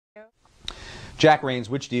Jack Reigns,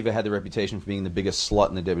 which diva had the reputation for being the biggest slut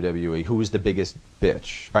in the WWE? Who was the biggest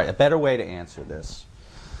bitch? All right, a better way to answer this.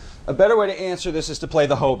 A better way to answer this is to play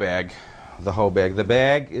the hoe bag. The hoe bag. The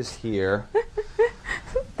bag is here.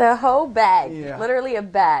 The hoe bag. Yeah. Literally a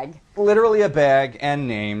bag. Literally a bag and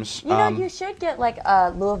names. You know, you should get like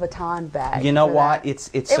a Louis Vuitton bag. You know for what? that. It's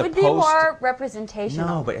It supposed would be more to, representational.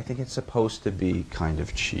 No, but I think it's supposed to be kind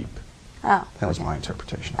of cheap. Oh. That was my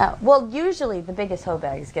interpretation. Oh. Well, usually the biggest hoe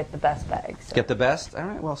bags get the best bags. So. Get the best? All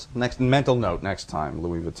right, well, next mental note next time,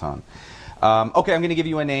 Louis Vuitton. Okay, I'm going to give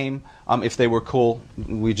you a name. If they were cool,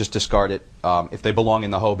 we just discard it. If they belong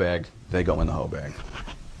in the hoe bag, they go in the hoe bag.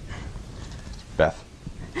 Beth.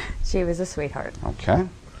 She was a sweetheart. Okay.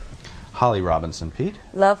 Holly Robinson Pete.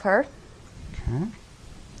 Love her. Okay.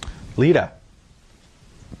 Lita.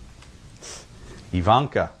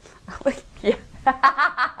 Ivanka. Yeah.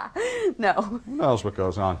 No. Who knows what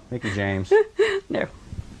goes on? Mickey James. No.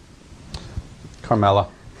 Carmella.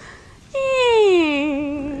 There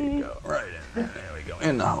you go. Right in. There we go.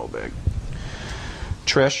 In the hoe bag.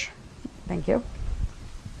 Trish. Thank you.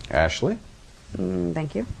 Ashley.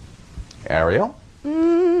 Thank you. Ariel.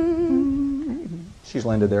 She's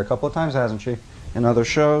landed there a couple of times, hasn't she? In other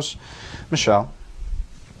shows. Michelle.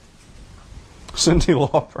 Cyndi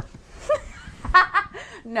Lauper.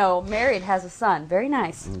 No, married, has a son. Very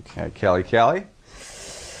nice. Okay, Kelly.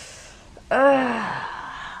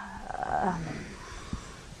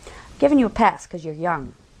 Giving you a pass because you're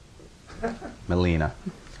young. Melina.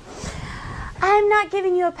 I'm not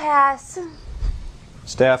giving you a pass.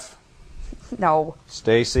 Steph. No.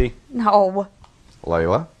 Stacy. No.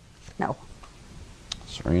 Layla. No.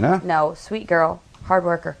 Serena. No. Sweet girl. Hard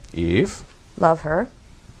worker. Eve. Love her.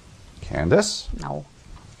 Candace. No.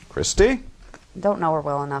 Christy. Don't know her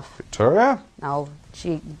well enough. Victoria. No.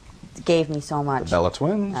 She gave me so much. The Bella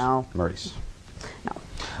Twins. No. Maurice.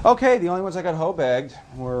 No. Okay, the only ones I got hoe bagged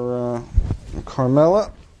were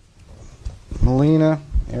Carmella, Melina,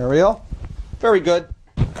 Ariel. Very good.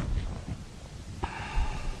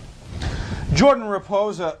 Jordan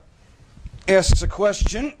Raposa asks a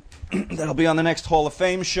question that'll be on the next Hall of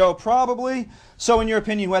Fame show, probably. So, in your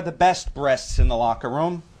opinion, who had the best breasts in the locker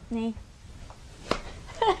room? Me.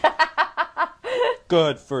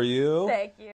 Good for you. Thank you.